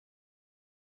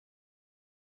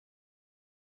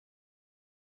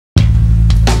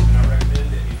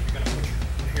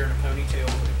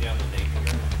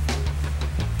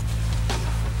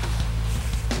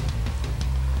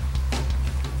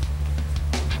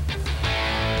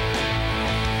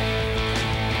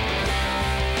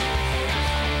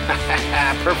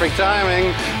Perfect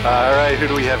timing. All right, who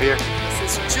do we have here?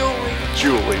 This is Julie.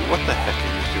 Julie, what the heck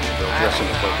are you doing, Bill? Dressing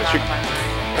the focus.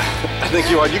 I think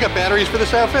you are. You got batteries for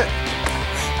this outfit?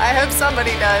 I hope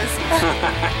somebody does.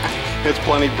 It's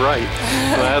plenty bright.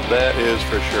 That is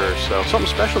for sure. So something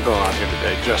special going on here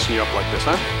today, dressing you up like this,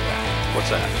 huh? Yeah.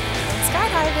 What's that?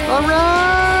 Skydiving. All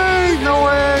right, no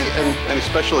way. And any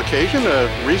special occasion, a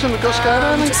reason to go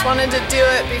skydiving? Just wanted to do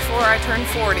it before I turned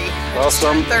 40. I just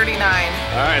turned 39.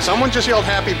 All right, someone just yelled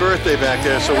happy birthday back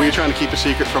there, so were you trying to keep a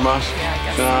secret from us? Yeah,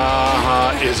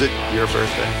 I guess. Is it your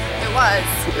birthday? It was.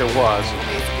 It was.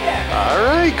 Yeah. All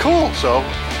right, cool. So,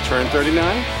 turn 39,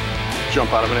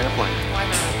 jump out of an airplane. Why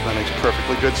not? That makes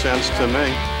perfectly good sense to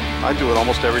me. I do it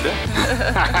almost every day.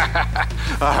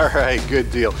 All right,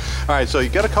 good deal. All right, so you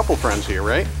got a couple friends here,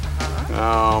 right?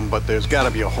 But there's got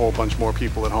to be a whole bunch more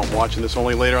people at home watching this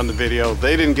only later on the video.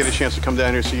 They didn't get a chance to come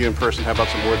down here and see you in person. How about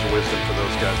some words of wisdom for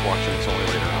those guys watching this only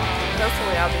later on?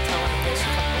 Hopefully I'll be telling them they should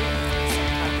come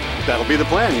sometime. That'll be the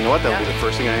plan. You know what? That'll be the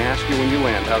first thing I ask you when you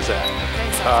land. How's that?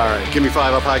 Okay, All right, give me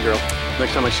 5 up high, girl.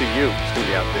 Next time I see you, it's going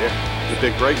to be out there. The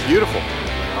big, bright, beautiful.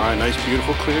 All right, nice,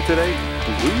 beautiful, clear today.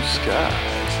 Blue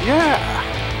skies. Yeah.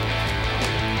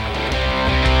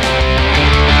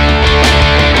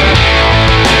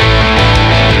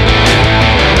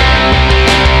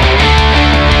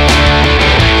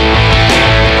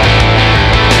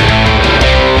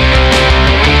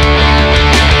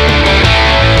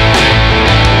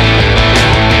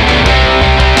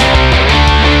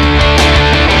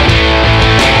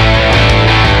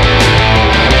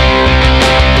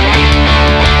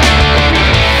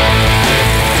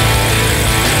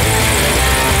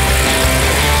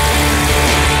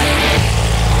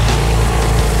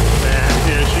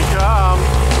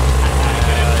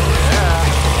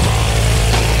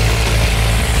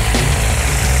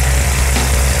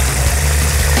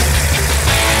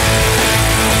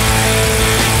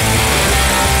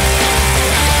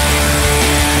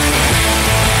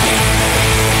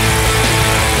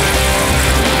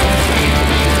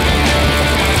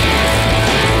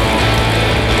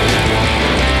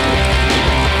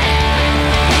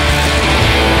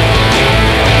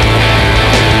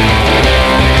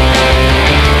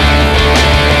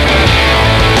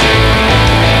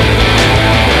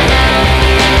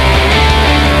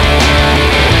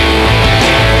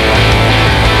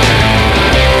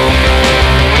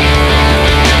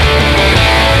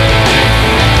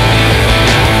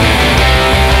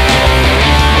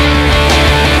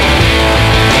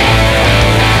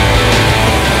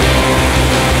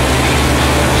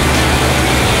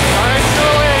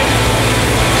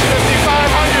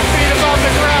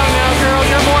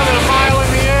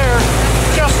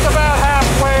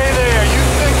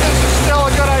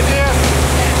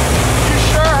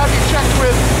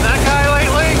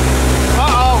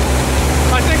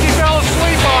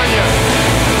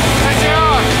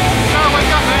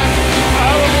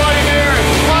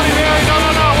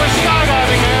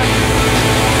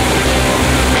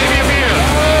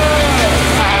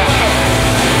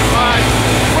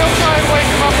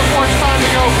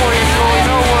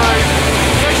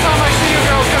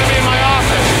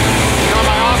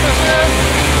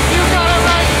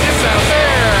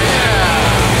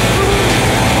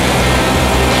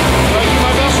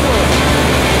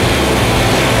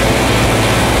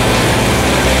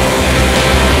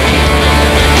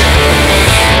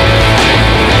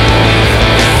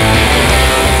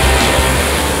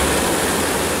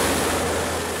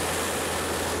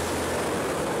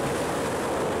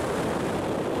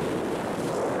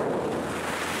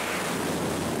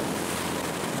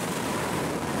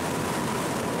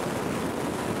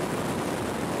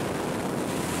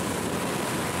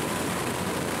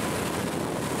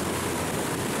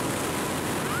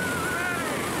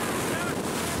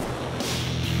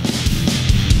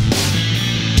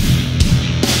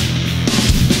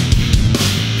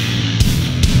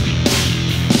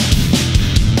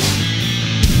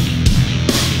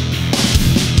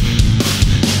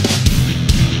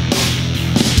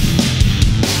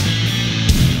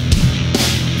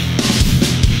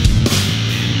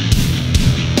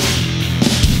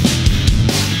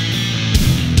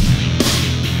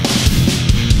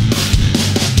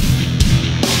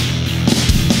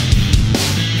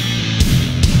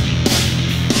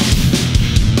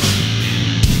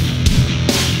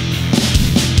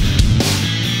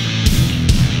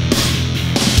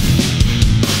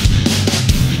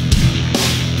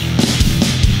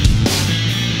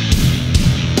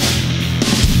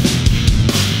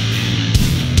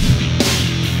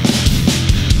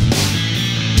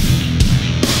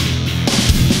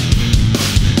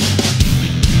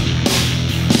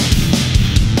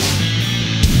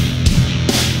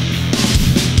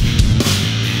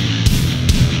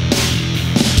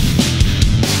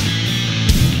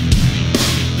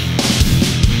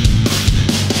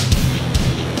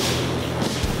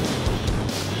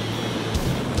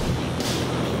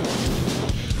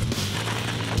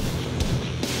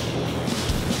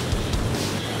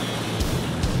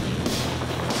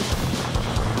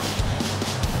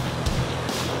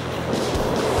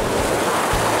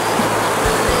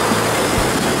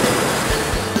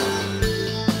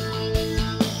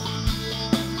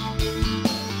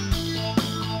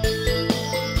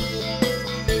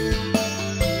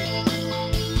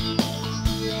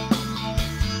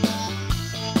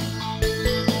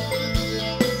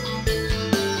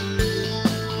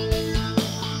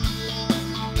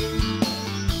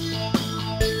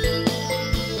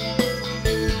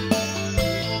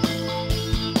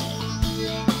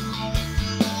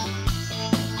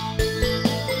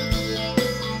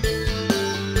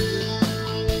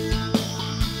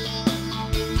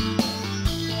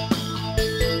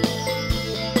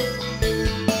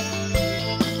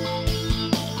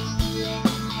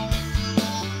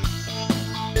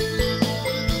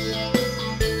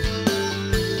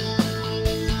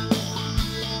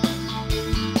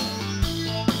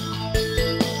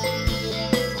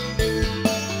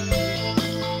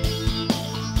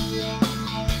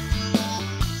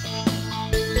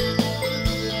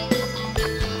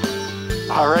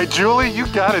 All right, Julie, you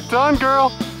got it done, girl.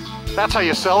 That's how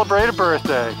you celebrate a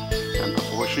birthday. And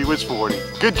before she was 40.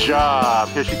 Good job.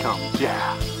 Here she comes.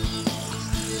 Yeah.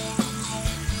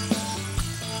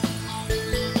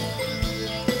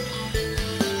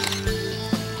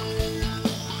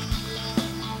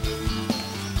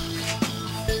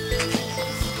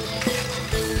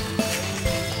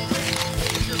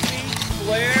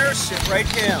 Blair, sit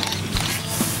right down.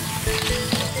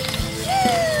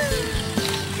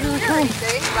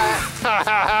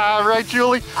 Right,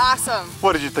 Julie? Awesome.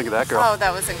 What did you think of that, girl? Oh,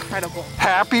 that was incredible.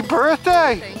 Happy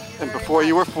birthday! Thank you And very before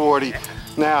you were much. 40.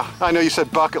 Now, I know you said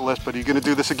bucket list, but are you going to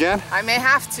do this again? I may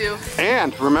have to.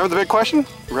 And remember the big question?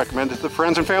 Recommend it to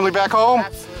friends and family back home?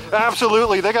 Absolutely.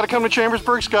 Absolutely. They got to come to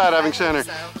Chambersburg Skydiving Center.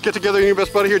 so. Get together with your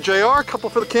best buddy here, JR. Couple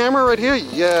for the camera right here.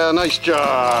 Yeah, nice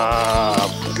job.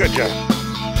 Good job.